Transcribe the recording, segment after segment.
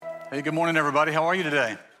Hey, good morning, everybody. How are you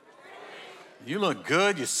today? You look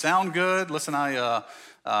good. You sound good. Listen, I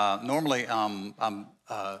normally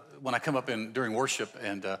when I come up during worship,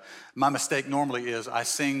 and my mistake normally is I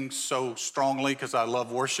sing so strongly because I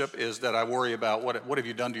love worship, is that I worry about what have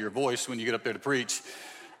you done to your voice when you get up there to preach.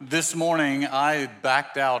 This morning, I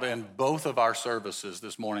backed out in both of our services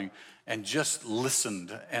this morning and just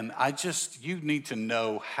listened. And you need to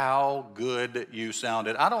know how good you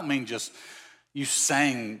sounded. I don't mean just you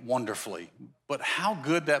sang wonderfully, but how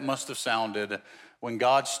good that must have sounded when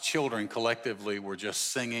God's children collectively were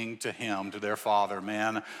just singing to Him, to their Father.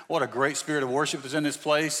 Man, what a great spirit of worship is in this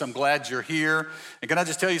place. I'm glad you're here. And can I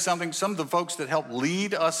just tell you something? Some of the folks that helped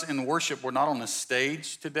lead us in worship were not on the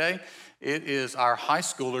stage today. It is our high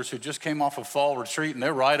schoolers who just came off of fall retreat, and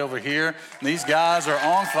they're right over here. And these guys are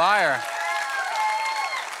on fire.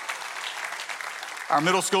 Our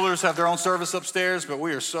middle schoolers have their own service upstairs, but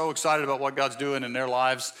we are so excited about what God's doing in their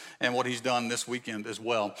lives and what He's done this weekend as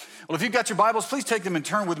well. Well, if you've got your Bibles, please take them and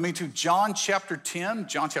turn with me to John chapter 10.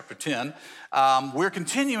 John chapter 10. We're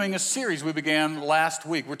continuing a series we began last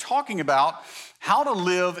week. We're talking about how to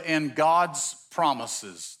live in God's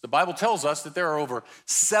promises. The Bible tells us that there are over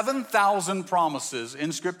 7,000 promises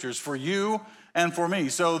in scriptures for you and for me.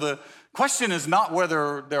 So the question is not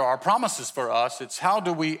whether there are promises for us, it's how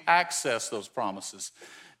do we access those promises.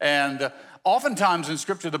 And oftentimes in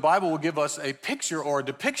Scripture, the Bible will give us a picture or a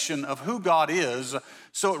depiction of who God is,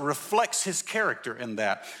 so it reflects His character in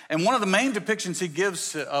that. And one of the main depictions He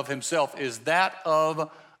gives of Himself is that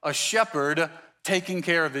of a shepherd taking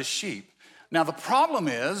care of his sheep. Now the problem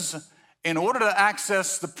is, in order to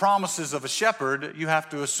access the promises of a shepherd, you have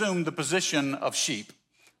to assume the position of sheep.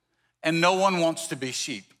 And no one wants to be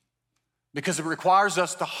sheep, because it requires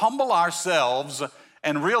us to humble ourselves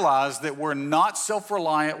and realize that we're not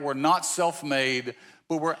self-reliant, we're not self-made,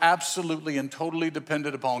 but we're absolutely and totally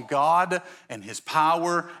dependent upon God and His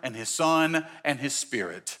power and His Son and His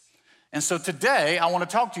Spirit. And so today, I want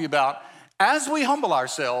to talk to you about, as we humble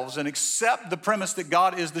ourselves and accept the premise that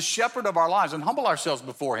God is the shepherd of our lives and humble ourselves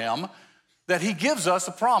before Him, that He gives us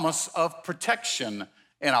a promise of protection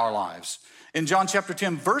in our lives. In John chapter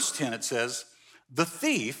 10, verse 10, it says, "The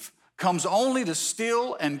thief comes only to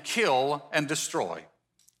steal and kill and destroy.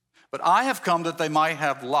 But I have come that they might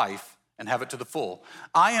have life and have it to the full.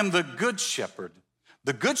 I am the good shepherd.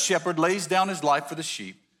 The good shepherd lays down his life for the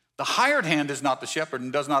sheep. The hired hand is not the shepherd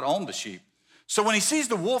and does not own the sheep. So when he sees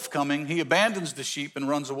the wolf coming, he abandons the sheep and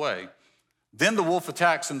runs away. Then the wolf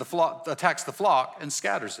attacks the flock and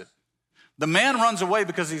scatters it. The man runs away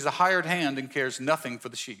because he's a hired hand and cares nothing for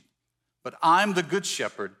the sheep. But I'm the good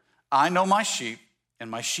shepherd. I know my sheep, and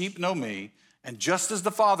my sheep know me, and just as the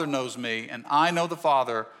Father knows me, and I know the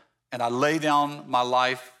Father, and I lay down my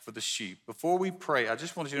life for the sheep." Before we pray, I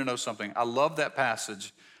just want you to know something. I love that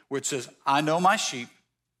passage where it says, "I know my sheep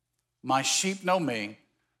know me,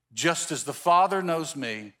 just as the Father knows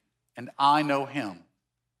me, and I know Him."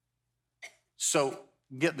 So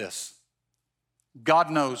get this. God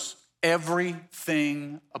knows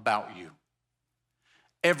everything about you.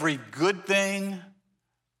 Every good thing,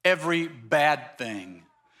 every bad thing,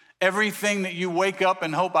 everything that you wake up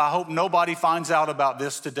and I hope nobody finds out about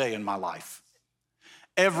this today in my life.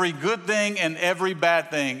 Every good thing and every bad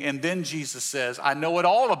thing. And then Jesus says, "I know it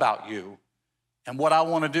all about you. And what I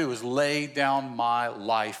want to do is lay down my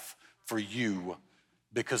life for you,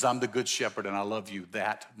 because I'm the good shepherd and I love you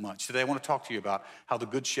that much." Today I want to talk to you about how the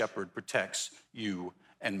good shepherd protects you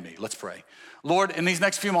and me. Let's pray. Lord, in these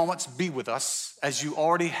next few moments, be with us as you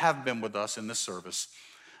already have been with us in this service.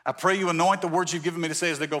 I pray you anoint the words you've given me to say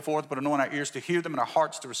as they go forth, but anoint our ears to hear them and our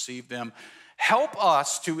hearts to receive them. Help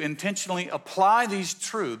us to intentionally apply these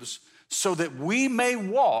truths so that we may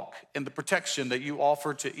walk in the protection that you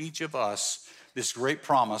offer to each of us, this great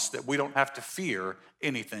promise that we don't have to fear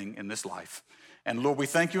anything in this life. And Lord, we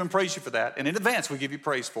thank you and praise you for that. And in advance, we give you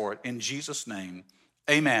praise for it. In Jesus' name,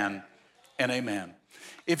 amen and amen.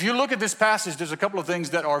 If you look at this passage, there's a couple of things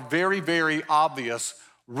that are very, very obvious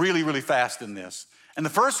really, really fast in this. And the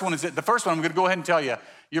first one I'm going to go ahead and tell you,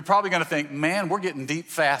 you're probably going to think, man, we're getting deep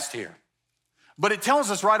fast here. But it tells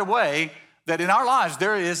us right away that in our lives,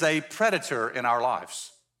 there is a predator in our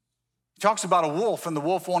lives. It talks about a wolf and the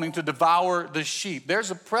wolf wanting to devour the sheep. There's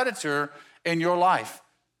a predator in your life.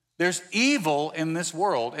 There's evil in this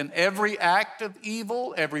world, and every act of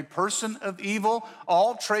evil, every person of evil,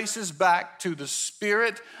 all traces back to the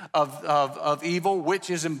spirit of evil, which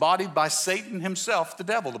is embodied by Satan himself, the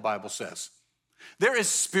devil, the Bible says. There is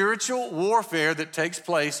spiritual warfare that takes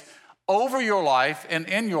place over your life and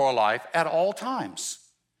in your life at all times.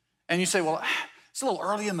 And you say, well, it's a little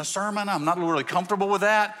early in the sermon. I'm not really comfortable with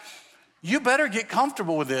that. You better get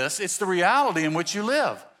comfortable with this. It's the reality in which you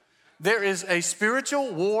live. There is a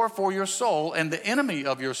spiritual war for your soul, and the enemy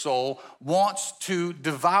of your soul wants to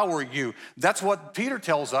devour you. That's what Peter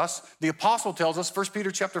tells us. The apostle tells us, 1 Peter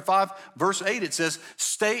chapter 5, verse 8, it says,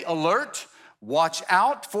 stay alert, watch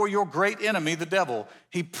out for your great enemy, the devil.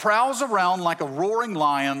 He prowls around like a roaring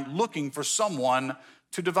lion looking for someone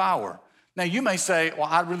to devour. Now, you may say, well,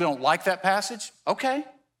 I really don't like that passage. Okay.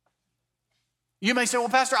 You may say, well,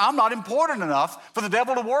 Pastor, I'm not important enough for the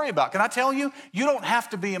devil to worry about. Can I tell you, you don't have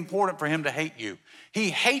to be important for him to hate you. He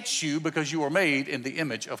hates you because you are made in the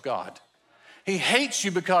image of God. He hates you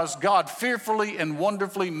because God fearfully and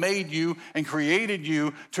wonderfully made you and created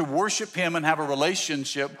you to worship him and have a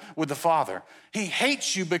relationship with the Father. He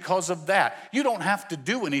hates you because of that. You don't have to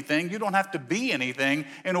do anything. You don't have to be anything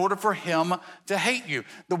in order for him to hate you.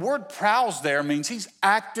 The word prowls there means he's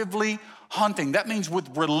actively hunting. That means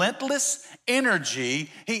with relentless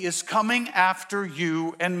energy, he is coming after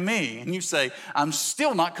you and me. And you say, I'm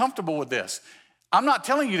still not comfortable with this. I'm not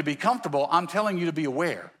telling you to be comfortable. I'm telling you to be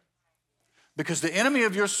aware. Because the enemy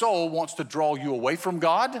of your soul wants to draw you away from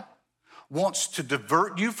God, wants to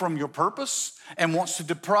divert you from your purpose, and wants to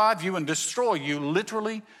deprive you and destroy you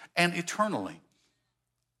literally and eternally.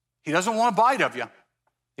 He doesn't want a bite of you.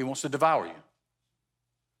 He wants to devour you.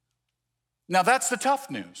 Now that's the tough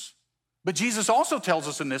news. But Jesus also tells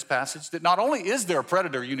us in this passage that not only is there a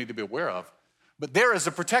predator you need to be aware of, but there is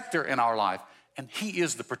a protector in our life, and he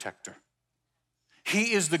is the protector.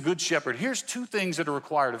 He is the good shepherd. Here's two things that are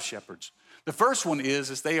required of shepherds. The first one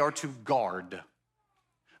is they are to guard.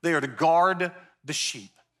 They are to guard the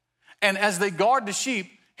sheep. And as they guard the sheep,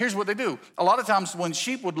 here's what they do. A lot of times when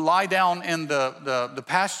sheep would lie down in the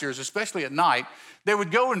pastures, especially at night, they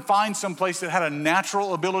would go and find some place that had a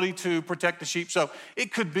natural ability to protect the sheep. So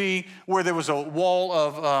it could be where there was a wall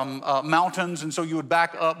of mountains, and so you would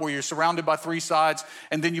back up where you're surrounded by three sides,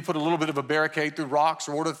 and then you put a little bit of a barricade through rocks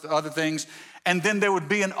or other things, and then there would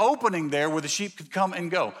be an opening there where the sheep could come and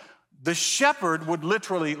go. The shepherd would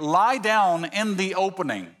literally lie down in the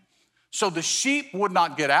opening so the sheep would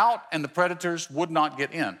not get out and the predators would not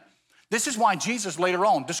get in. This is why Jesus later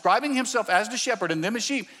on, describing himself as the shepherd and them as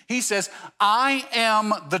sheep, he says, I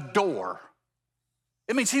am the door.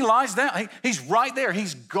 It means he lies down. He's right there.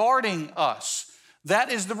 He's guarding us.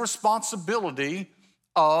 That is the responsibility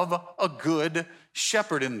of a good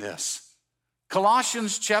shepherd in this.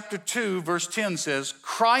 Colossians chapter 2, verse 10 says,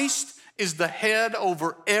 Christ is the head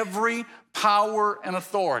over every power and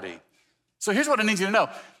authority. So here's what I need you to know.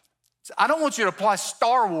 I don't want you to apply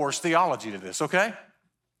Star Wars theology to this, okay?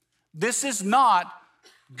 This is not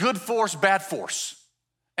good force, bad force,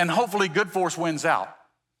 and hopefully good force wins out.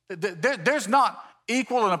 There's not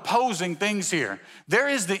equal and opposing things here. There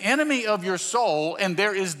is the enemy of your soul, and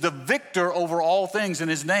there is the victor over all things, and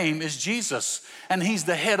his name is Jesus. And he's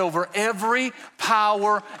the head over every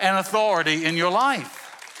power and authority in your life.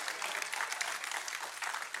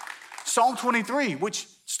 Psalm 23, which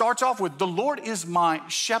starts off with, the Lord is my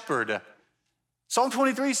shepherd. Psalm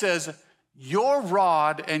 23 says, your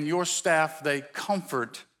rod and your staff, they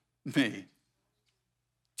comfort me.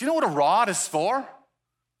 Do you know what a rod is for? Do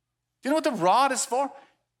you know what the rod is for?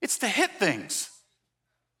 It's to hit things.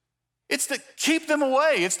 It's to keep them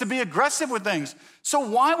away. It's to be aggressive with things. So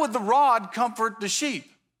why would the rod comfort the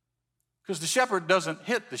sheep? Because the shepherd doesn't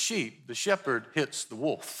hit the sheep. The shepherd hits the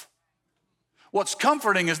wolf. What's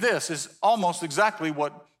comforting is this, is almost exactly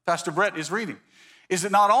what Pastor Brett is reading. Is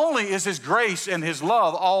that not only is his grace and his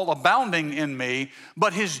love all abounding in me,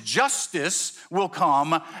 but his justice will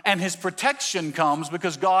come and his protection comes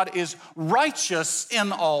because God is righteous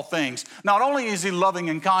in all things. Not only is he loving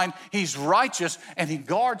and kind, he's righteous and he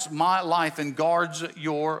guards my life and guards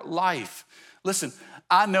your life. Listen,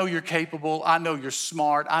 I know you're capable. I know you're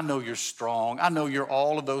smart. I know you're strong. I know you're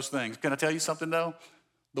all of those things. Can I tell you something though?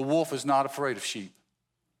 The wolf is not afraid of sheep,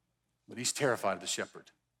 but he's terrified of the shepherd.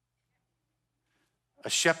 A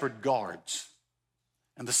shepherd guards.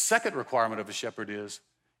 And the second requirement of a shepherd is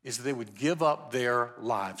that they would give up their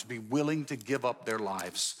lives, be willing to give up their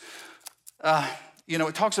lives.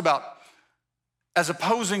 It talks about, as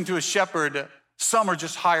opposing to a shepherd, some are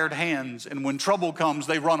just hired hands, and when trouble comes,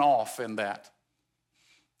 they run off in that.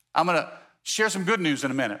 I'm going to share some good news in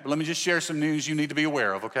a minute, but let me just share some news you need to be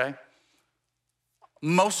aware of, okay?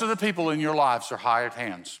 Most of the people in your lives are hired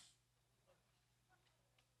hands.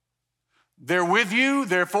 They're with you,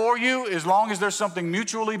 they're for you, as long as there's something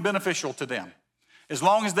mutually beneficial to them. As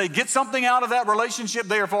long as they get something out of that relationship,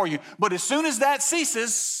 they are for you. But as soon as that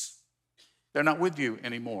ceases, they're not with you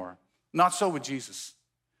anymore. Not so with Jesus.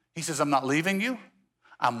 He says, I'm not leaving you,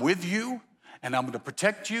 I'm with you, and I'm going to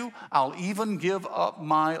protect you. I'll even give up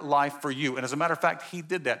my life for you. And as a matter of fact, he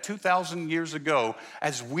did that 2,000 years ago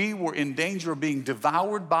as we were in danger of being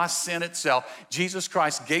devoured by sin itself. Jesus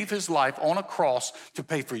Christ gave his life on a cross to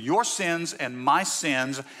pay for your sins and my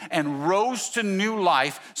sins and rose to new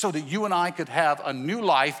life so that you and I could have a new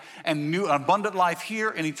life and new abundant life here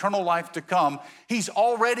and eternal life to come. He's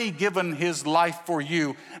already given his life for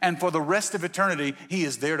you, and for the rest of eternity, he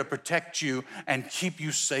is there to protect you and keep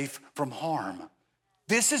you safe from harm.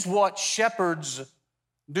 This is what shepherds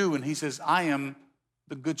do, and he says, I am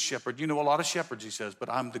the good shepherd. You know a lot of shepherds, he says, but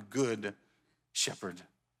I'm the good shepherd.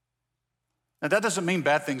 Now, that doesn't mean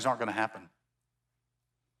bad things aren't going to happen.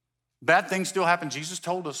 Bad things still happen. Jesus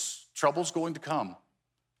told us trouble's going to come.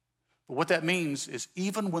 But what that means is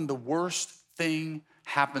even when the worst thing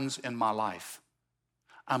happens in my life,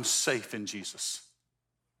 I'm safe in Jesus.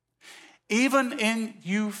 Even in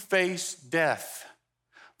you face death.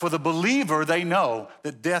 For the believer, they know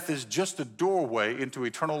that death is just a doorway into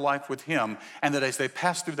eternal life with him, and that as they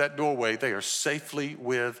pass through that doorway, they are safely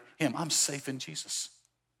with him. I'm safe in Jesus.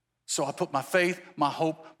 So I put my faith, my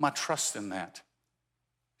hope, my trust in that.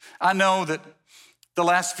 I know that the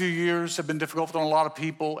last few years have been difficult for a lot of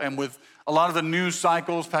people, and with a lot of the news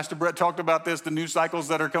cycles, Pastor Brett talked about this, the news cycles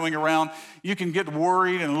that are coming around, you can get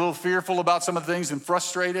worried and a little fearful about some of the things and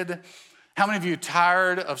frustrated. How many of you are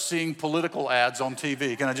tired of seeing political ads on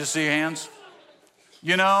TV? Can I just see your hands?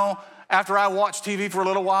 You know, after I watch TV for a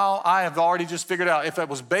little while, I have already just figured out if it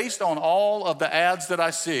was based on all of the ads that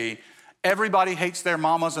I see, everybody hates their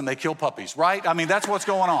mamas and they kill puppies, right? I mean, that's what's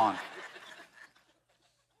going on.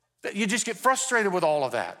 You just get frustrated with all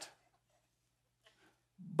of that.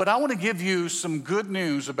 But I want to give you some good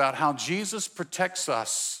news about how Jesus protects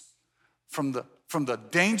us from the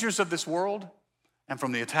dangers of this world and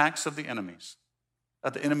from the attacks of the enemies,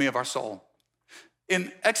 of the enemy of our soul.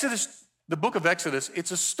 In Exodus, the book of Exodus,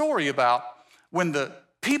 it's a story about when the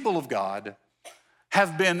people of God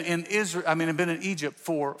have been in Egypt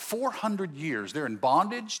for 400 years. They're in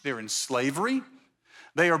bondage, they're in slavery,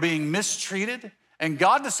 they are being mistreated. And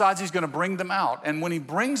God decides he's going to bring them out. And when he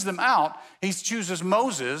brings them out, he chooses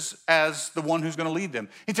Moses as the one who's going to lead them.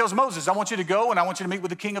 He tells Moses, I want you to go and I want you to meet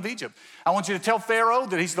with the king of Egypt. I want you to tell Pharaoh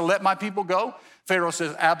that he's to let my people go. Pharaoh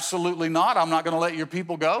says, absolutely not. I'm not going to let your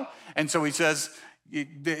people go. And so he says,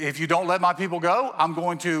 if you don't let my people go, I'm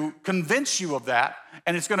going to convince you of that.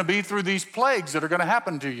 And it's going to be through these plagues that are going to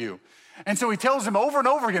happen to you. And so he tells him over and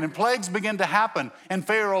over again, and plagues begin to happen. And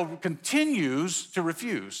Pharaoh continues to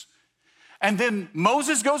refuse. And then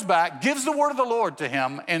Moses goes back, gives the word of the Lord to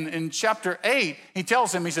him. And in chapter 8, he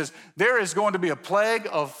tells him, he says, there is going to be a plague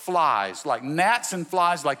of flies, like gnats and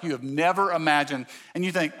flies like you have never imagined. And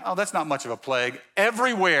you think, oh, that's not much of a plague.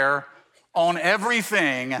 Everywhere, on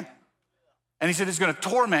everything. And he said, it's going to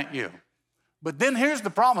torment you. But then here's the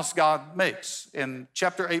promise God makes in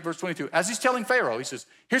chapter 8, verse 22. As he's telling Pharaoh, he says,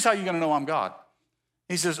 here's how you're going to know I'm God.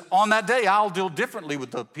 He says, on that day, I'll deal differently with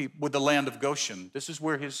the land of Goshen. This is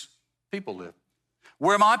where his people live.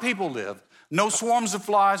 Where my people live, no swarms of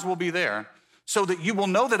flies will be there, so that you will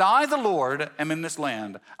know that I, the Lord, am in this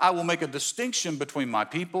land. I will make a distinction between my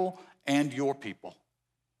people and your people.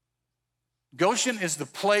 Goshen is the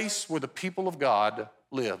place where the people of God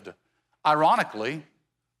lived. Ironically,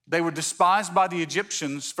 they were despised by the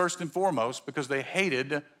Egyptians first and foremost because they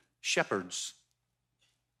hated shepherds.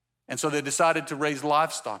 And so they decided to raise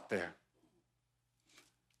livestock there.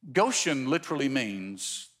 Goshen literally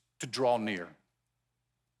means to draw near.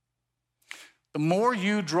 The more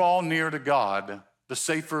you draw near to God, the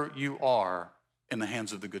safer you are in the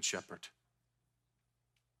hands of the Good Shepherd.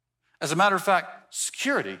 As a matter of fact,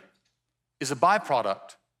 security is a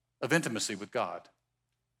byproduct of intimacy with God.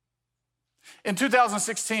 In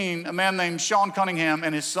 2016, a man named Sean Cunningham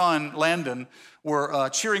and his son Landon were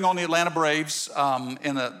cheering on the Atlanta Braves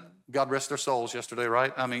God rest their souls yesterday,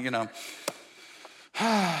 right? I mean, you know.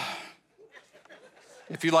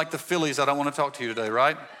 If you like the Phillies, I don't want to talk to you today,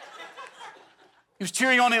 right? He was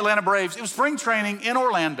cheering on the Atlanta Braves. It was spring training in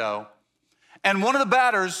Orlando, and one of the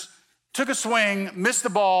batters took a swing, missed the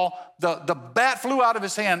ball. The bat flew out of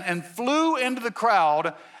his hand and flew into the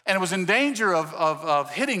crowd, and it was in danger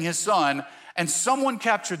of hitting his son, and someone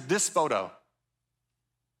captured this photo.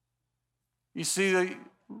 You see the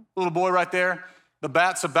little boy right there? The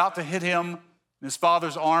bat's about to hit him, and his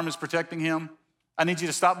father's arm is protecting him. I need you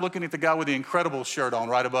to stop looking at the guy with the Incredibles shirt on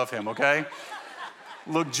right above him, okay?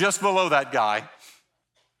 Look just below that guy.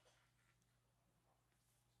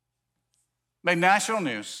 Made national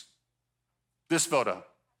news, this photo.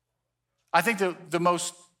 I think the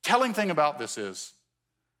most telling thing about this is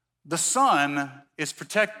the son is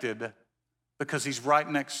protected because he's right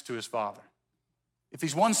next to his father. If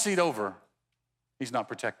he's one seat over, he's not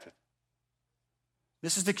protected.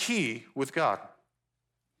 This is the key with God.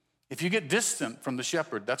 If you get distant from the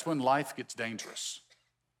shepherd, that's when life gets dangerous.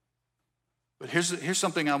 But here's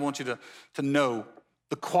something I want you to know.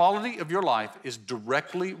 The quality of your life is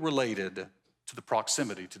directly related to the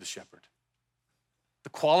proximity to the shepherd. The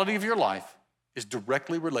quality of your life is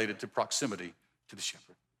directly related to proximity to the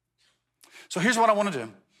shepherd. So here's what I want to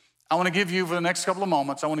do. I want to give you, for the next couple of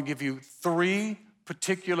moments, I want to give you 3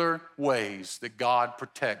 particular ways that God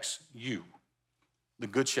protects you. The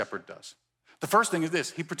good shepherd does. The first thing is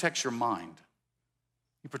this: he protects your mind.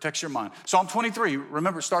 He protects your mind. Psalm 23,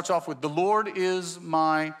 remember, it starts off with, the Lord is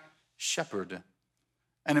my shepherd.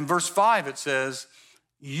 And in verse 5 it says,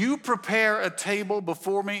 you prepare a table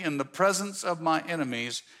before me in the presence of my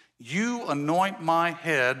enemies. You anoint my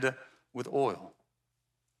head with oil.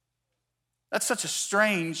 That's such a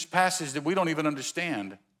strange passage that we don't even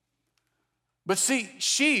understand. But see,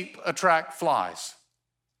 sheep attract flies.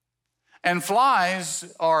 And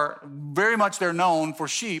flies are very much, they're known for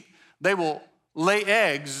sheep. They will lay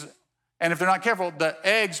eggs, and if they're not careful, the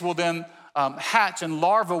eggs will then hatch, and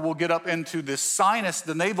larvae will get up into the sinus,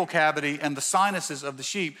 the navel cavity, and the sinuses of the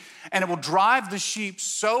sheep. And it will drive the sheep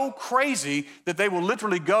so crazy that they will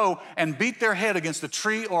literally go and beat their head against a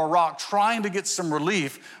tree or a rock trying to get some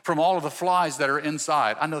relief from all of the flies that are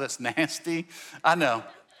inside. I know that's nasty. I know.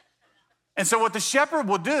 And so what the shepherd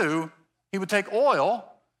would do, he would take oil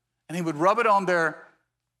and he would rub it on their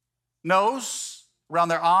nose, around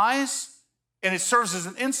their eyes, and it serves as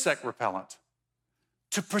an insect repellent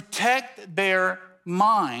to protect their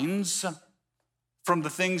minds from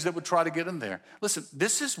the things that would try to get in there. Listen,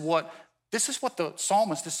 this is what the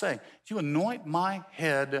psalmist is saying. You anoint my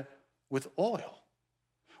head with oil.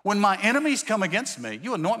 When my enemies come against me,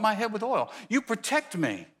 you anoint my head with oil. You protect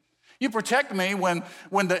me. You protect me when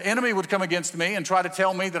the enemy would come against me and try to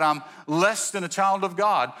tell me that I'm less than a child of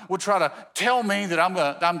God, would try to tell me that I'm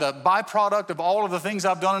the byproduct of all of the things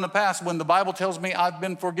I've done in the past, when the Bible tells me I've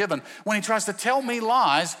been forgiven. When he tries to tell me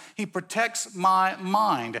lies, he protects my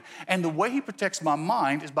mind. And the way he protects my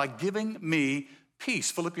mind is by giving me peace.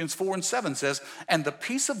 Philippians 4:7 says, and the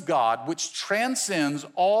peace of God, which transcends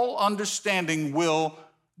all understanding, will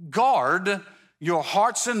guard your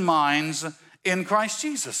hearts and minds in Christ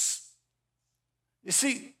Jesus. You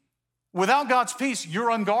see, without God's peace,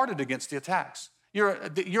 you're unguarded against the attacks.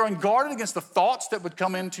 You're unguarded against the thoughts that would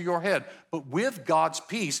come into your head. But with God's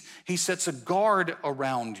peace, he sets a guard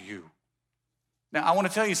around you. Now, I want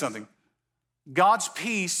to tell you something. God's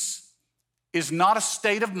peace is not a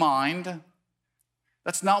state of mind.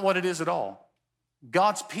 That's not what it is at all.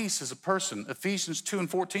 God's peace is a person. Ephesians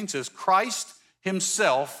 2:14 says, Christ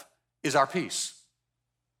himself is our peace.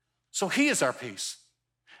 So he is our peace.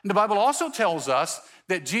 And the Bible also tells us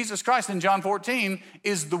that Jesus Christ in John 14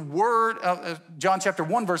 is the word of John chapter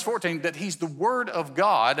 1 verse 14, that he's the word of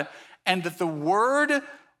God, and that the word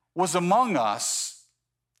was among us.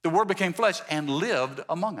 The word became flesh and lived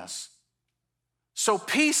among us. So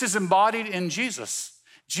peace is embodied in Jesus.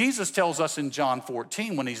 Jesus tells us in John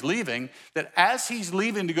 14 when he's leaving that as he's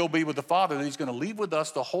leaving to go be with the Father, that he's going to leave with us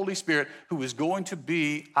the Holy Spirit, who is going to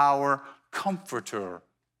be our comforter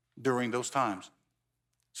during those times.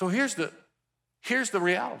 So here's the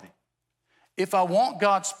reality. If I want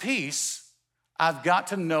God's peace, I've got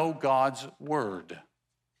to know God's word.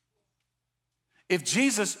 If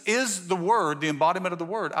Jesus is the word, the embodiment of the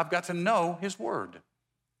word, I've got to know his word.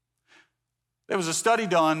 There was a study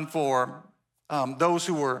done for those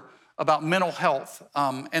who were about mental health,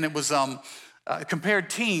 and it was compared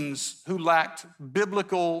teens who lacked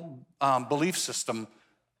biblical belief system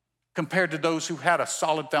compared to those who had a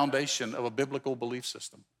solid foundation of a biblical belief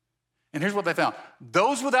system. And here's what they found.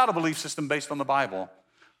 Those without a belief system based on the Bible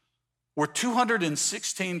were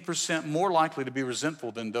 216% more likely to be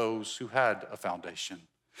resentful than those who had a foundation.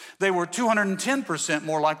 They were 210%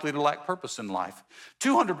 more likely to lack purpose in life,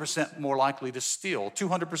 200% more likely to steal,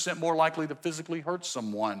 200% more likely to physically hurt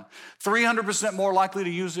someone, 300% more likely to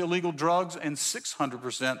use illegal drugs, and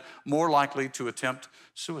 600% more likely to attempt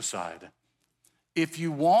suicide. If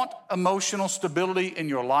you want emotional stability in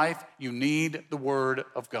your life, you need the Word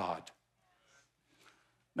of God.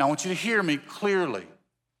 Now, I want you to hear me clearly.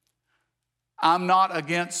 I'm not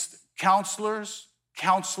against counselors,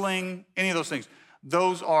 counseling, any of those things.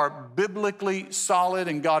 Those are biblically solid,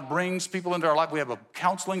 and God brings people into our life. We have a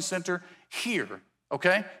counseling center here,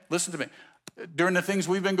 okay? Listen to me. During the things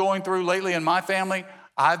we've been going through lately in my family,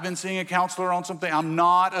 I've been seeing a counselor on something. I'm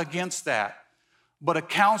not against that. But a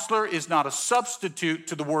counselor is not a substitute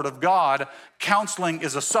to the Word of God. Counseling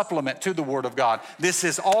is a supplement to the Word of God. This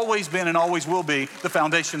has always been and always will be the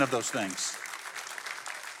foundation of those things.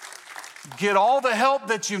 Get all the help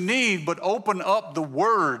that you need, but open up the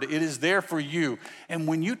Word. It is there for you. And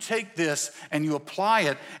when you take this and you apply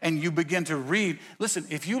it and you begin to read, listen,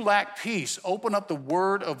 if you lack peace, open up the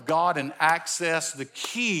Word of God and access the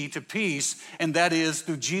key to peace, and that is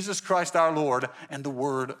through Jesus Christ our Lord and the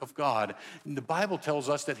Word of God. And the Bible tells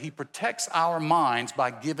us that He protects our minds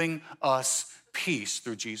by giving us peace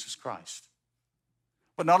through Jesus Christ.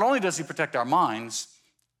 But not only does He protect our minds,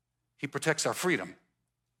 He protects our freedom.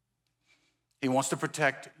 He wants to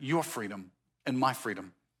protect your freedom and my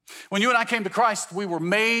freedom. When you and I came to Christ, we were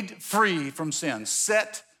made free from sin,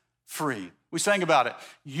 set free. We sang about it.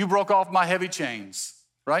 You broke off my heavy chains,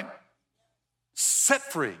 right? Set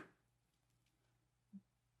free.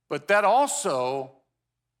 But that also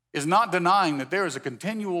is not denying that there is a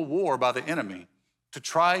continual war by the enemy to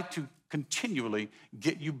try to continually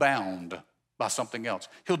get you bound by something else.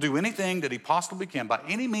 He'll do anything that he possibly can by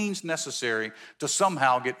any means necessary to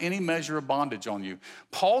somehow get any measure of bondage on you.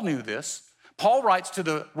 Paul knew this. Paul writes to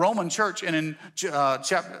the Roman church, and in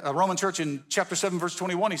chapter 7, verse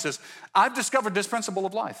 21, he says, I've discovered this principle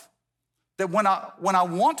of life, that when I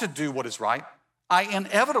want to do what is right, I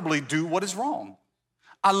inevitably do what is wrong.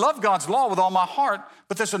 I love God's law with all my heart,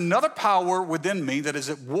 but there's another power within me that is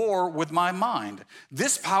at war with my mind.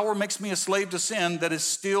 This power makes me a slave to sin that is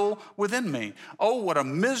still within me. Oh, what a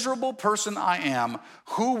miserable person I am.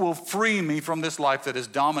 Who will free me from this life that is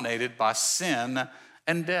dominated by sin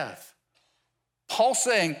and death? Paul's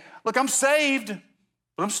saying, look, I'm saved,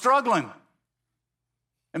 but I'm struggling.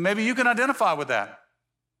 And maybe you can identify with that.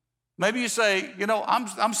 Maybe you say,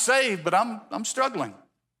 I'm saved, but I'm struggling.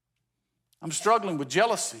 I'm struggling with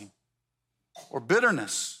jealousy or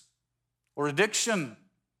bitterness or addiction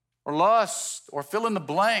or lust or fill in the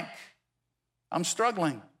blank. I'm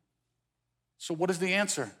struggling. So what is the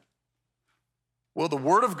answer? Well, the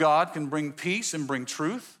Word of God can bring peace and bring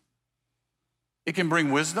truth. It can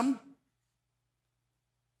bring wisdom.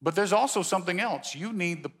 But there's also something else. You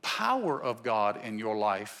need the power of God in your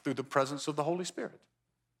life through the presence of the Holy Spirit.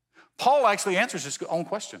 Paul actually answers his own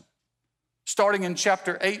question. Starting in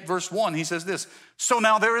chapter 8, verse 1, he says this, so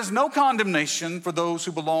now there is no condemnation for those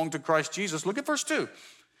who belong to Christ Jesus. Look at verse 2.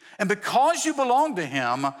 And because you belong to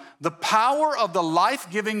him, the power of the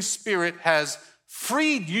life-giving Spirit has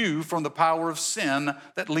freed you from the power of sin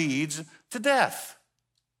that leads to death.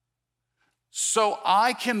 So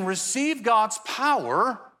I can receive God's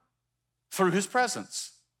power through his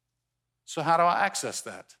presence. So how do I access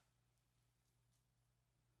that?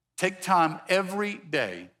 Take time every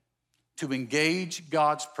day to engage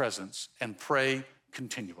God's presence and pray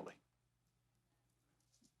continually.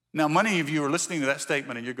 Now, many of you are listening to that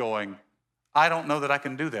statement and you're going, I don't know that I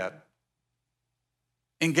can do that.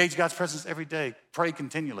 Engage God's presence every day. Pray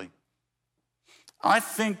continually. I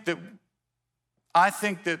think that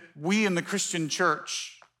we in the Christian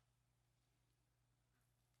church,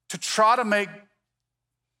 to try to make,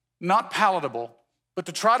 not palatable, but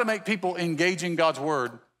to try to make people engaging God's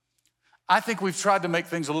word, I think we've tried to make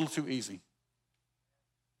things a little too easy.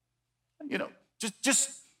 Just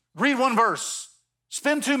read one verse.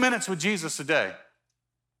 Spend 2 minutes with Jesus a day.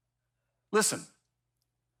 Listen,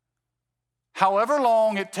 however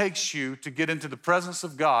long it takes you to get into the presence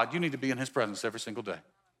of God, you need to be in his presence every single day.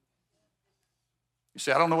 You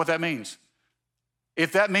say, I don't know what that means.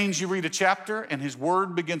 If that means you read a chapter and his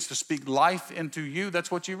word begins to speak life into you, that's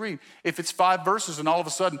what you read. If it's 5 verses and all of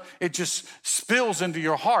a sudden it just spills into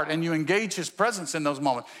your heart and you engage his presence in those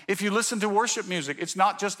moments. If you listen to worship music, it's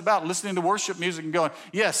not just about listening to worship music and going,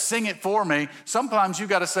 yes, sing it for me. Sometimes you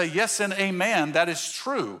got to say yes and amen. That is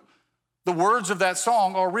true. The words of that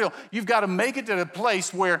song are real. You've got to make it to a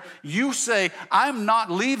place where you say, I'm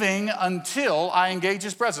not leaving until I engage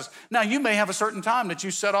his presence. Now, you may have a certain time that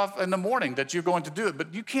you set off in the morning that you're going to do it,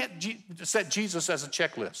 but you can't set Jesus as a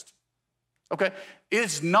checklist, okay?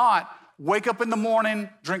 It's not wake up in the morning,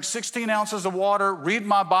 drink 16 ounces of water, read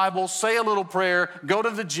my Bible, say a little prayer, go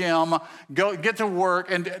to the gym, go get to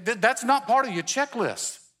work, and that's not part of your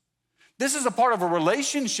checklist. This is a part of a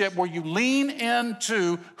relationship where you lean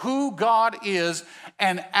into who God is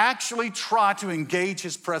and actually try to engage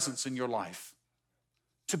his presence in your life.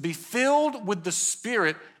 To be filled with the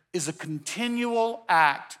Spirit is a continual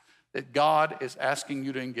act that God is asking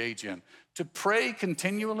you to engage in. To pray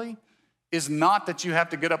continually is not that you have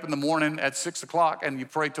to get up in the morning at 6 o'clock and you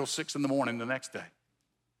pray till 6 in the morning the next day.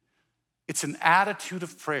 It's an attitude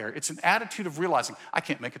of prayer. It's an attitude of realizing, I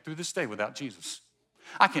can't make it through this day without Jesus.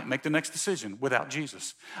 I can't make the next decision without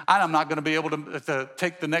Jesus. I'm not going to be able to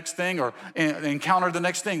take the next thing or encounter the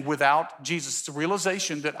next thing without Jesus. It's a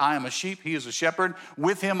realization that I am a sheep, he is a shepherd.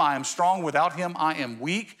 With him, I am strong. Without him, I am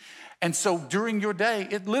weak. And so during your day,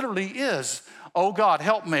 it literally is, oh God,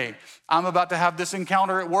 help me. I'm about to have this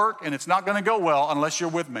encounter at work and it's not gonna go well unless you're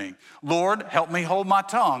with me. Lord, help me hold my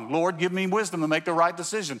tongue. Lord, give me wisdom to make the right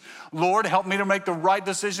decision. Lord, help me to make the right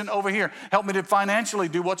decision over here. Help me to financially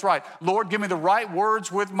do what's right. Lord, give me the right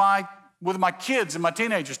words with my kids and my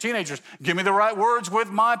teenagers. Teenagers, give me the right words with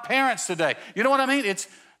my parents today. You know what I mean? It's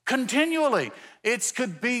continually. It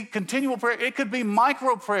could be continual prayer. It could be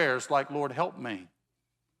micro prayers like, Lord, help me.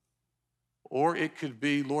 Or it could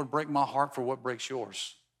be, Lord, break my heart for what breaks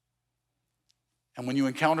yours. And when you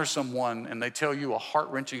encounter someone and they tell you a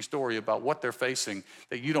heart-wrenching story about what they're facing,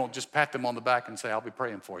 that you don't just pat them on the back and say, I'll be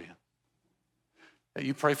praying for you. That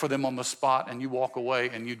you pray for them on the spot and you walk away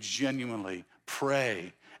and you genuinely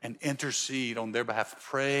pray and intercede on their behalf.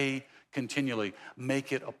 Pray continually.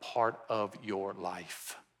 Make it a part of your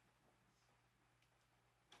life.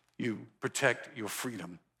 You protect your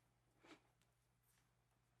freedom.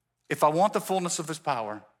 If I want the fullness of his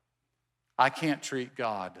power, I can't treat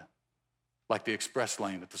God like the express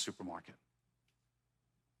lane at the supermarket.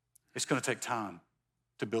 It's going to take time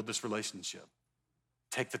to build this relationship.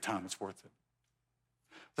 Take the time, it's worth it.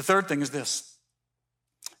 The third thing is this,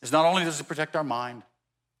 is not only does it protect our mind,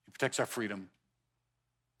 it protects our freedom,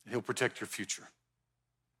 he'll protect your future.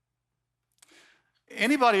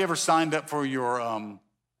 Anybody ever signed up for your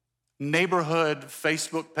neighborhood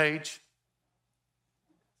Facebook page?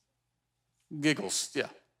 Giggles, yeah.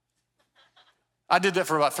 I did that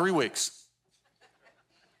for about 3 weeks.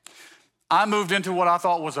 I moved into what I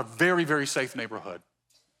thought was a very, very safe neighborhood.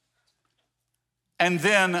 And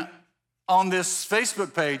then on this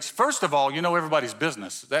Facebook page, first of all, you know everybody's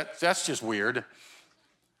business. That's just weird.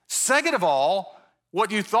 Second of all, what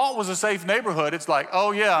you thought was a safe neighborhood, it's like,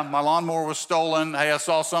 oh yeah, my lawnmower was stolen. Hey, I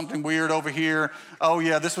saw something weird over here. Oh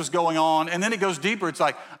yeah, this was going on. And then it goes deeper. It's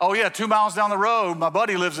like, oh yeah, 2 miles down the road, my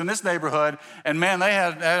buddy lives in this neighborhood. And man, they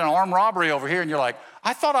had an armed robbery over here. And you're like,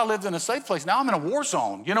 I thought I lived in a safe place. Now I'm in a war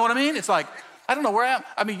zone. You know what I mean? It's like, I don't know where I am.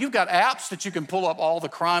 I mean, you've got apps that you can pull up all the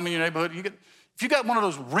crime in your neighborhood. If you got one of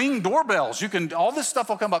those Ring doorbells, all this stuff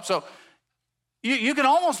will come up. So you can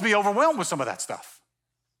almost be overwhelmed with some of that stuff.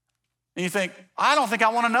 And you think, I don't think I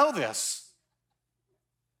want to know this.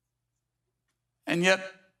 And yet,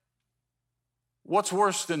 what's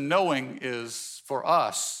worse than knowing is for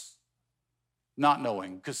us not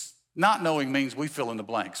knowing, because not knowing means we fill in the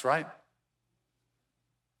blanks, right?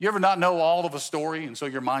 You ever not know all of a story and so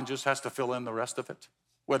your mind just has to fill in the rest of it,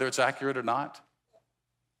 whether it's accurate or not?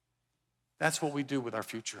 That's what we do with our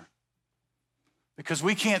future. Because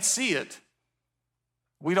we can't see it,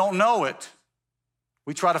 we don't know it.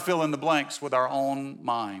 We try to fill in the blanks with our own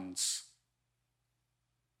minds.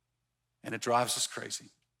 And it drives us crazy.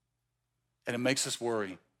 And it makes us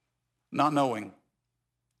worry. Not knowing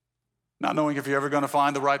if you're ever going to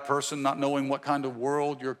find the right person, not knowing what kind of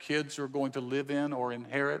world your kids are going to live in or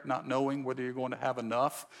inherit, not knowing whether you're going to have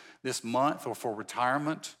enough this month or for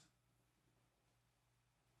retirement.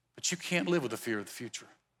 But you can't live with the fear of the future.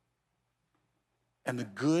 And the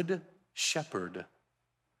good shepherd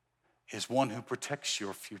is one who protects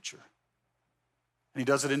your future. And he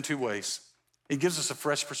does it in 2 ways. He gives us a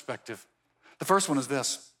fresh perspective. The first one is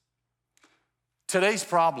this. Today's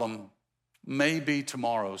problem may be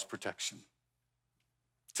tomorrow's protection.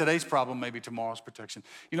 Today's problem may be tomorrow's protection.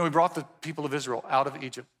 You know, he brought the people of Israel out of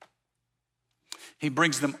Egypt. He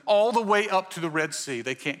brings them all the way up to the Red Sea.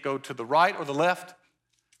 They can't go to the right or the left.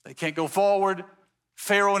 They can't go forward.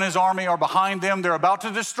 Pharaoh and his army are behind them. They're about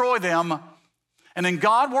to destroy them. And then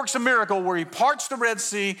God works a miracle where he parts the Red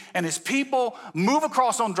Sea and his people move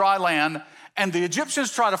across on dry land, and the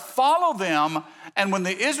Egyptians try to follow them. And when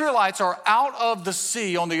the Israelites are out of the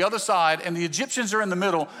sea on the other side and the Egyptians are in the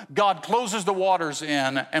middle, God closes the waters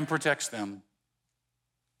in and protects them.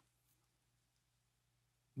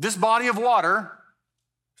 This body of water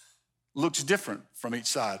looks different from each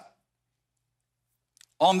side.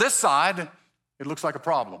 On this side, it looks like a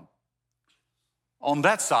problem. On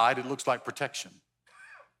that side, it looks like protection.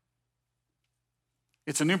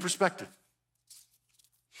 It's a new perspective.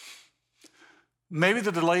 Maybe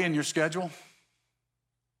the delay in your schedule,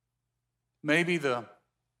 maybe the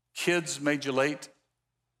kids made you late,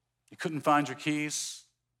 you couldn't find your keys,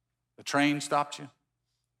 the train stopped you.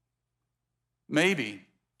 Maybe,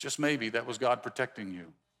 just maybe, that was God protecting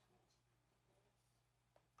you.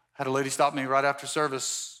 I had a lady stop me right after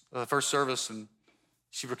service, the first service, and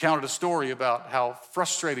she recounted a story about how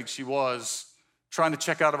frustrated she was trying to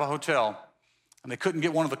check out of a hotel. And they couldn't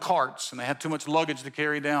get one of the carts, and they had too much luggage to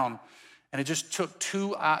carry down. And it just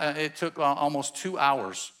took almost 2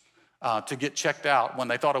 hours to get checked out when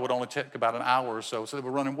they thought it would only take about an hour or so. So they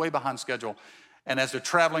were running way behind schedule. And as they're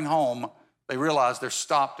traveling home, they realize they're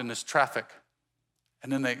stopped in this traffic.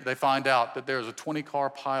 And then they find out that there's a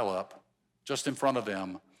 20-car pileup just in front of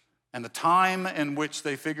them. And the time in which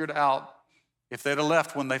they figured out if they'd have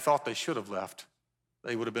left when they thought they should have left,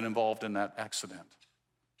 they would have been involved in that accident.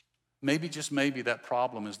 Maybe, just maybe, that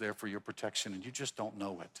problem is there for your protection and you just don't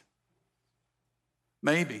know it.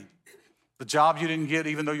 Maybe the job you didn't get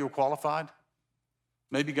even though you were qualified,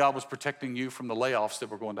 maybe God was protecting you from the layoffs that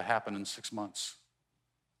were going to happen in 6 months.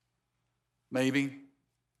 Maybe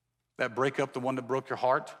that breakup, the one that broke your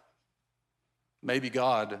heart, maybe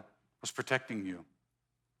God was protecting you.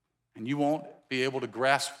 And you won't be able to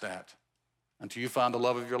grasp that until you find the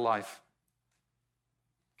love of your life.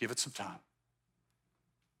 Give it some time.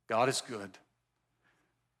 God is good.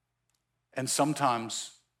 And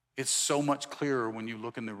sometimes it's so much clearer when you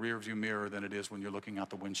look in the rearview mirror than it is when you're looking out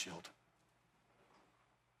the windshield.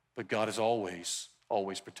 But God is always,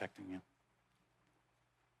 always protecting you.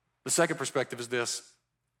 The second perspective is this.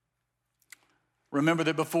 Remember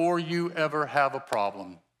that before you ever have a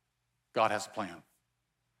problem, God has a plan.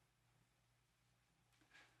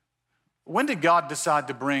 When did God decide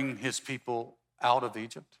to bring his people out of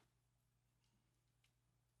Egypt?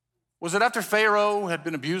 Was it after Pharaoh had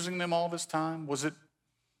been abusing them all this time? Was it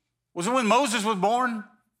when Moses was born?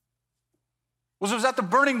 Was it at the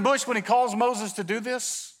burning bush when he calls Moses to do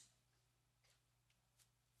this?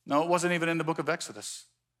 No, it wasn't even in the book of Exodus.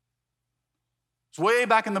 It's way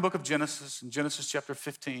back in the book of Genesis, in Genesis chapter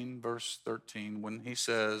 15, verse 13, when he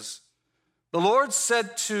says, the Lord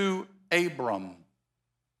said to Abram,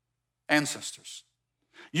 ancestors,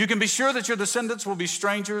 you can be sure that your descendants will be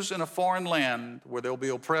strangers in a foreign land where they'll be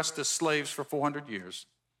oppressed as slaves for 400 years.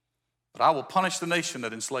 But I will punish the nation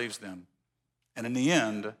that enslaves them. And in the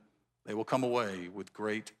end, they will come away with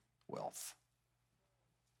great wealth.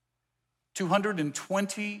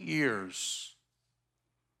 220 years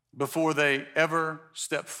before they ever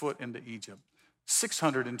stepped foot into Egypt.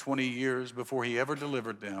 620 years before he ever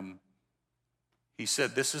delivered them. He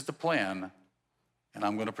said, this is the plan, and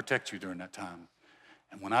I'm going to protect you during that time.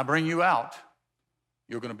 And when I bring you out,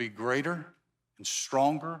 you're going to be greater and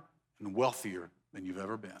stronger and wealthier than you've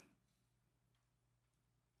ever been.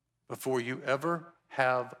 Before you ever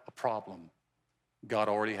have a problem, God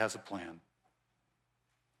already has a plan.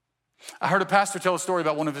 I heard a pastor tell a story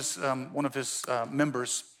about one of his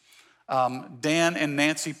members, Dan and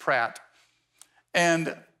Nancy Pratt.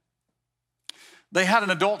 And they had an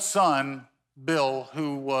adult son, Bill,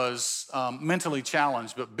 who was mentally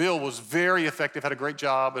challenged, but Bill was very effective, had a great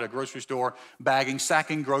job at a grocery store, bagging,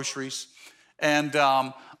 sacking groceries, and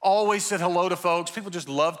always said hello to folks. People just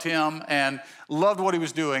loved him and loved what he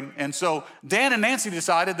was doing. And so Dan and Nancy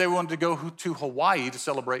decided they wanted to go to Hawaii to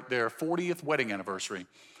celebrate their 40th wedding anniversary.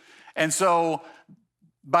 And so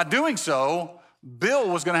by doing so, Bill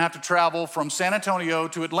was going to have to travel from San Antonio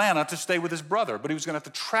to Atlanta to stay with his brother, but he was going to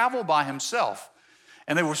have to travel by himself.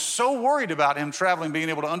 And they were so worried about him traveling, being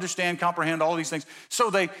able to understand, comprehend all these things. So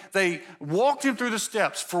they walked him through the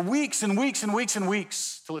steps for weeks and weeks and weeks and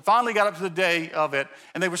weeks till it finally got up to the day of it.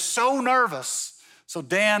 And they were so nervous. So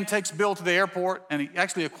Dan takes Bill to the airport, and he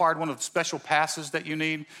actually acquired one of the special passes that you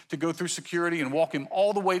need to go through security and walk him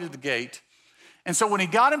all the way to the gate. And so when he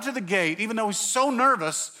got him to the gate, even though he's so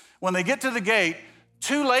nervous, when they get to the gate,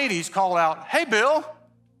 two ladies call out, "Hey, Bill."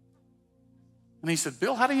 And he said,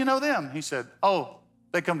 "Bill, how do you know them?" He said, "Oh,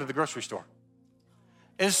 they come to the grocery store."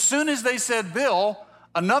 As soon as they said Bill,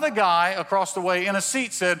 another guy across the way in a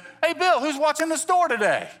seat said, "Hey, Bill, who's watching the store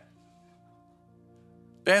today?"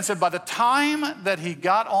 Dan said by the time that he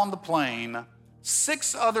got on the plane,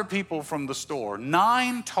 6 other people from the store,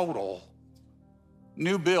 9 total,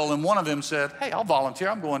 knew Bill. And one of them said, "Hey, I'll volunteer.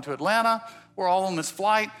 I'm going to Atlanta. We're all on this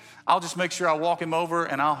flight. I'll just make sure I walk him over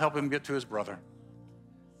and I'll help him get to his brother."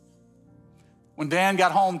 When Dan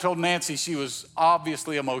got home, told Nancy, she was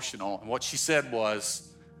obviously emotional. And what she said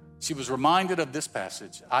was, she was reminded of this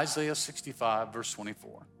passage, Isaiah 65, verse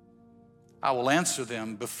 24. "I will answer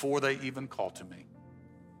them before they even call to me.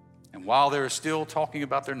 And while they're still talking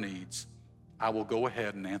about their needs, I will go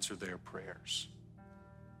ahead and answer their prayers."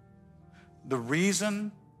 The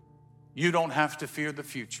reason you don't have to fear the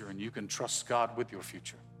future and you can trust God with your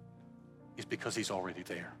future is because he's already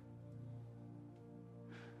there.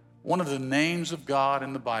 One of the names of God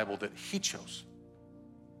in the Bible that he chose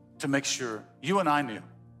to make sure you and I knew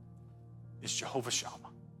is Jehovah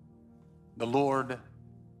Shammah. The Lord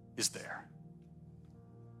is there.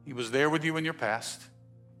 He was there with you in your past.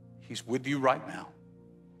 He's with you right now.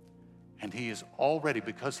 And he is already,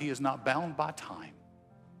 because he is not bound by time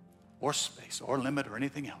or space or limit or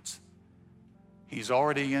anything else, he's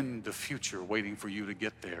already in the future waiting for you to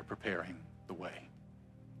get there, preparing the way.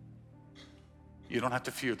 You don't have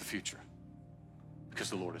to fear the future because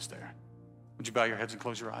the Lord is there. Would you bow your heads and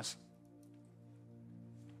close your eyes?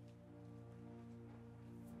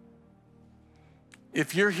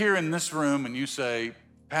 If you're here in this room and you say,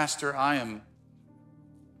 Pastor, I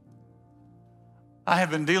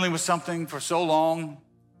have been dealing with something for so long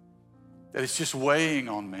that it's just weighing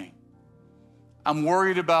on me. I'm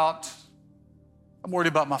worried about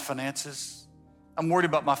my finances. I'm worried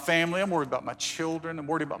about my family. I'm worried about my children. I'm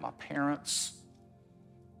worried about my parents.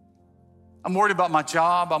 I'm worried about my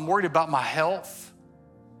job. I'm worried about my health.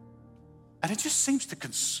 And it just seems to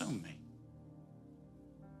consume me.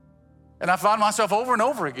 And I find myself over and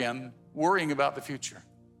over again worrying about the future.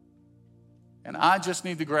 And I just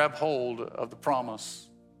need to grab hold of the promise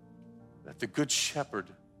that the Good Shepherd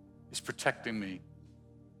is protecting me.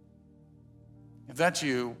 If that's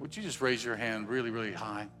you, would you just raise your hand really, really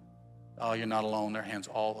high? Oh, you're not alone. There are hands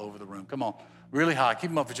all over the room. Come on, really high. Keep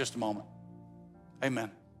them up for just a moment.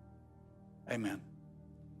 Amen. Amen.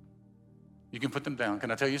 You can put them down.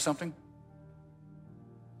 Can I tell you something?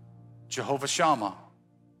 Jehovah Shammah,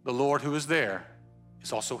 the Lord who is there,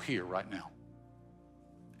 is also here right now.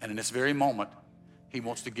 And in this very moment, he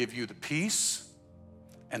wants to give you the peace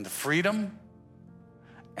and the freedom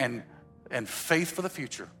and faith for the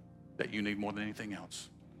future that you need more than anything else.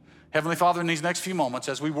 Heavenly Father, in these next few moments,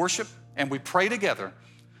 as we worship and we pray together,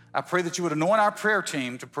 I pray that you would anoint our prayer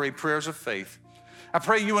team to pray prayers of faith. I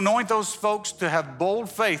pray you anoint those folks to have bold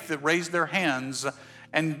faith that raise their hands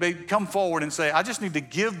and they come forward and say, I just need to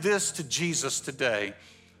give this to Jesus today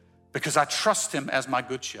because I trust him as my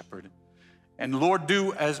good shepherd. And Lord,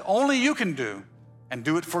 do as only you can do and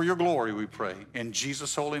do it for your glory, we pray. In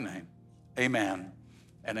Jesus' holy name, amen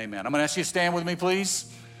and amen. I'm gonna ask you to stand with me, please.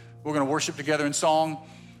 We're gonna worship together in song.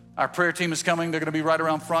 Our prayer team is coming. They're gonna be right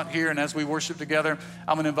around front here. And as we worship together,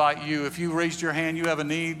 I'm gonna invite you, if you raised your hand, you have a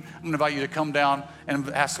need, I'm gonna invite you to come down and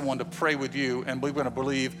ask someone to pray with you. And we're gonna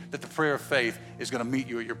believe that the prayer of faith is gonna meet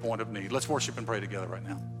you at your point of need. Let's worship and pray together right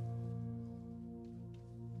now.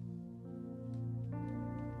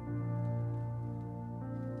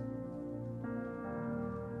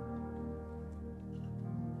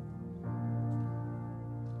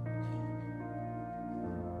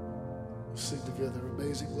 Sing together,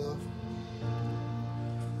 Amazing Love.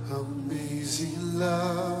 Amazing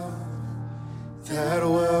love that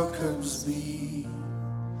welcomes me,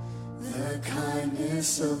 the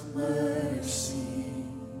kindness of mercy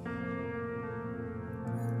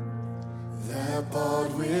that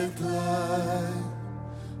bought with blood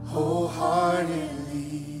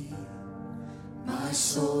wholeheartedly my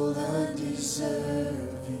soul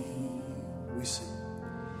undeserving. We sing,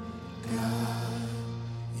 God,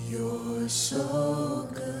 you're so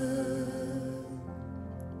good.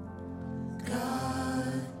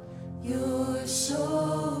 God, you're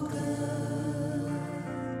so good.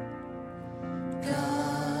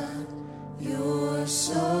 God, you're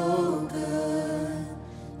so good.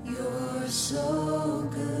 You're so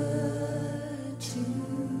good to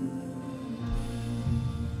me.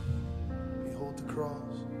 Behold the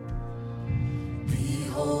cross.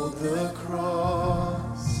 Behold the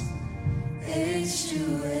cross. Age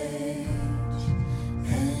to age,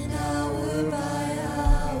 and hour by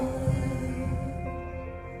hour,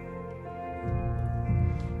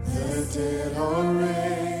 the dead are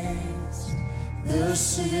raised, the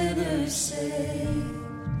sinners saved,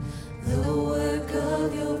 the work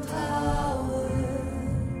of your power.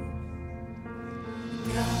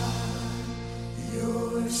 God,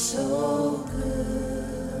 you're so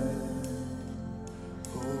good.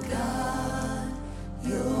 Oh God,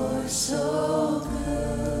 you're so good.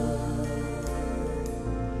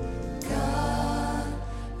 God,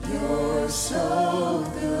 you're so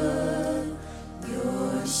good.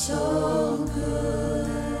 You're so good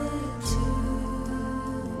to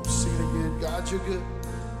me. Sing it again. God, you're good.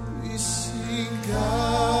 We sing,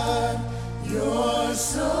 God, you're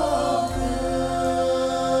so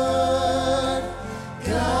good.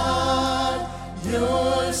 God,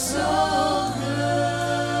 you're so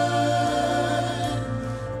good.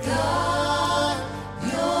 God,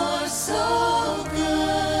 you're so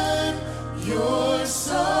good. You're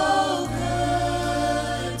so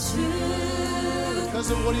good to me.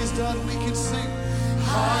 Because of what he's done, we can sing.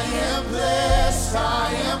 I am blessed,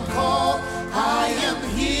 I am called, I am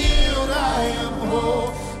healed, I am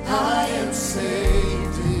whole, I am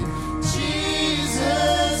saved in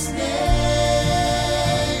Jesus'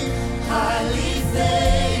 name. Highly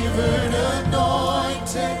favored,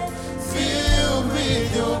 anointed, filled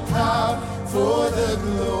with your power for the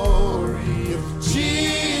glory of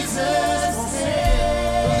Jesus'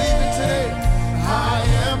 name. Believe it today. I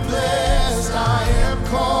am blessed,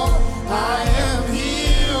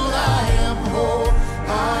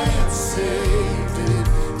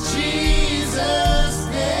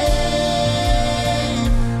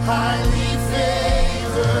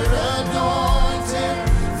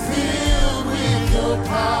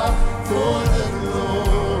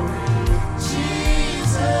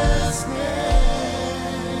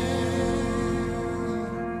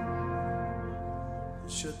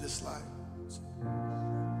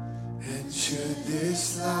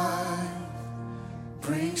 this life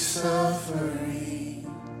brings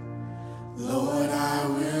suffering, Lord, I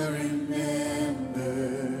will remember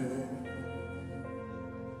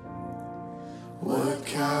what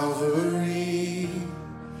Calvary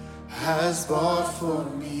has bought for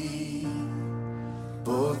me,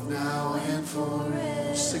 both now and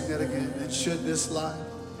forever. Sing that again. And should this life,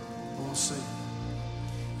 we'll sing.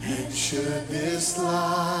 And should this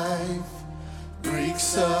life bring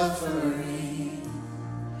suffering,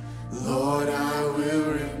 Lord, I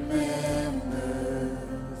will remember.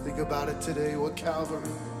 Think about it today, what Calvary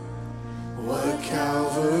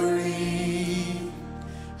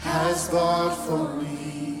has bought for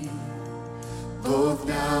me, both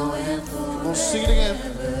now and forever. Come on, sing it again.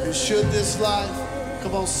 And should this life,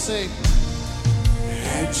 come on, sing.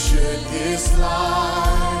 And should this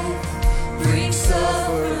life bring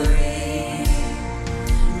suffering,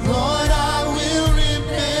 Lord, I will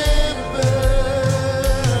remember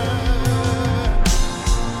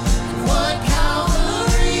what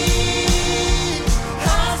Calvary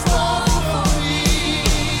has done for me,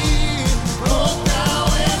 both now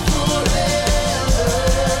and forever.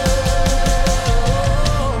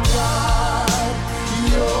 Oh God,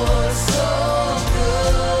 you're so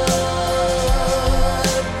good.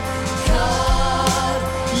 God,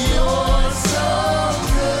 you're so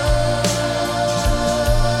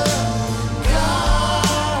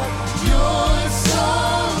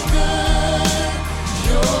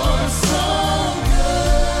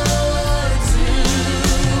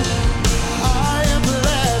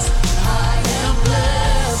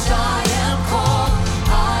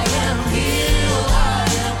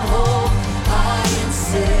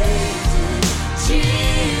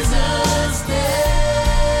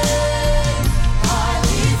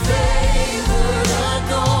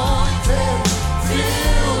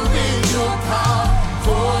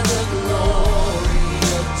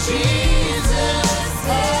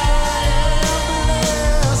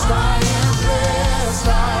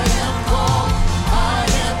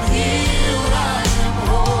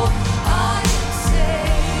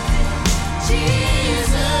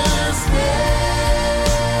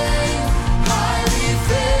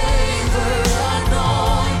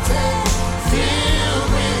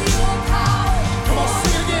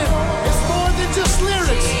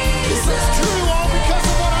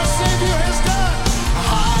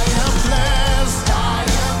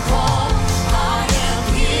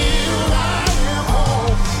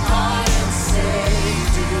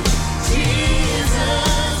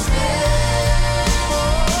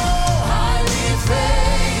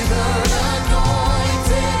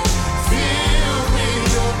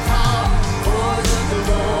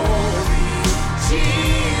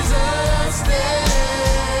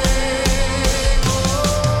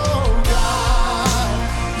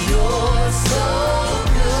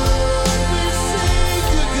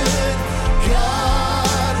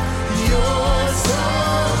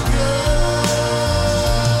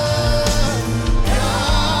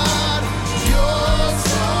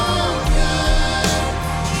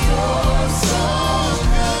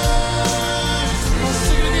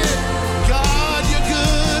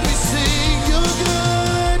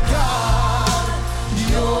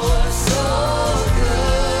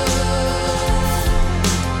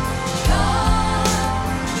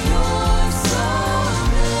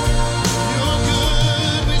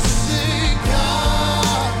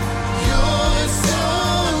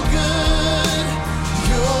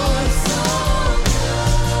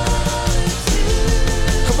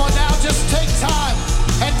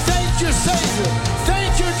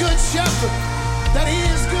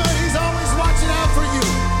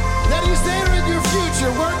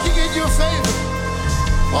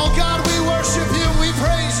Oh God, we worship you, we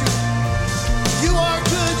praise you. You are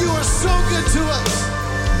good, you are so good to us.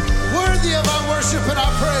 Worthy of our worship and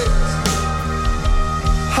our praise.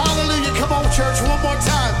 Hallelujah. Come on, church, one more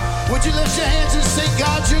time. Would you lift your hands and sing,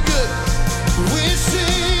 God, you're good. We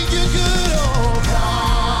sing you're good, oh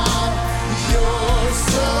God, you're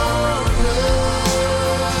so good.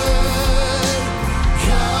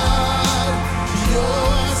 God,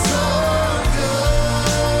 you're so good.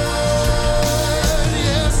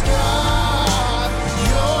 Yes, God,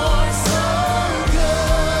 you're so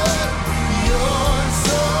good. You're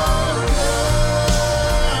so good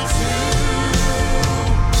to me.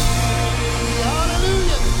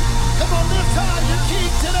 Hallelujah. Come on, lift high your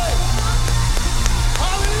King today.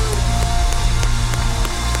 Hallelujah.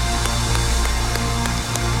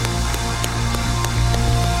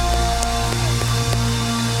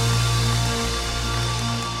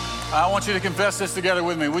 I want you to confess this together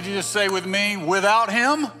with me. Would you just say with me, without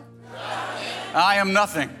him, I am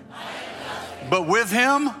nothing. but with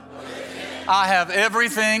him, I have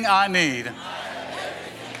everything I need.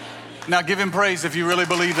 Now give him praise if you really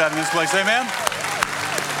believe that in this place. Amen?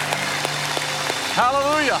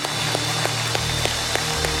 Hallelujah.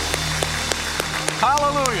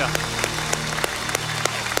 Hallelujah.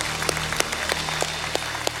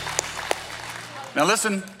 Now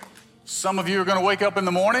listen, some of you are going to wake up in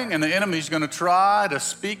the morning and the enemy's going to try to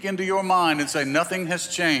speak into your mind and say nothing has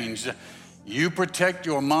changed. You protect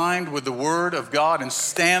your mind with the word of God and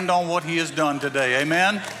stand on what he has done today.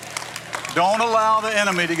 Amen? Don't allow the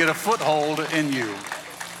enemy to get a foothold in you.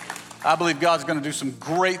 I believe God's going to do some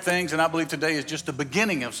great things, and I believe today is just the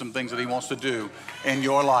beginning of some things that he wants to do in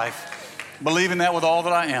your life. Believe in that with all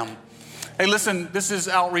that I am. Hey, listen, this is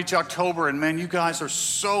Outreach October, and man, you guys are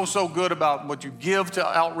so good about what you give to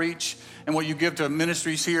Outreach and what you give to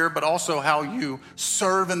ministries here, but also how you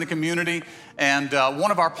serve in the community. And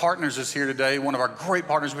one of our partners is here today, one of our great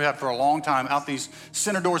partners we've had for a long time, out these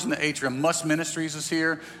center doors in the atrium. Must Ministries is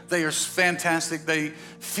here. They are fantastic. They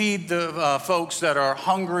feed the folks that are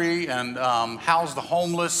hungry and house the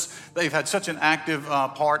homeless. They've had such an active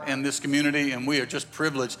part in this community, and we are just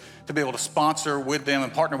privileged to be able to sponsor with them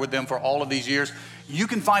and partner with them for all of these years. You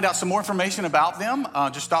can find out some more information about them.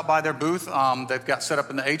 Just stop by their booth. They've got set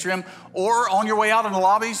up in the atrium. Or on your way out in the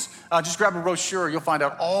lobbies, just grab a brochure. You'll find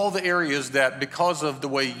out all the areas that because of the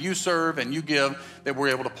way you serve and you give, that we're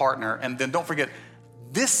able to partner. And then don't forget,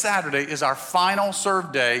 this Saturday is our final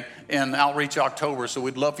serve day in Outreach October. So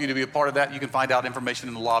we'd love for you to be a part of that. You can find out information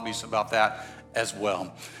in the lobbies about that as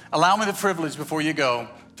well. Allow me the privilege before you go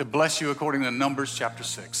to bless you according to Numbers chapter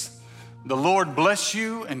 6. The Lord bless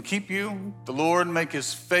you and keep you. The Lord make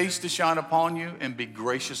his face to shine upon you and be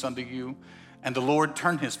gracious unto you. And the Lord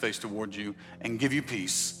turn his face toward you and give you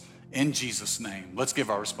peace. In Jesus' name. Let's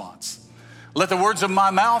give our response. Let the words of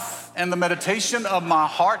my mouth and the meditation of my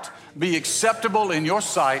heart be acceptable in your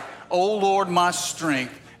sight, O Lord, my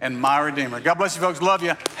strength and my Redeemer. God bless you, folks. Love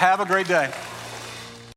you. Have a great day.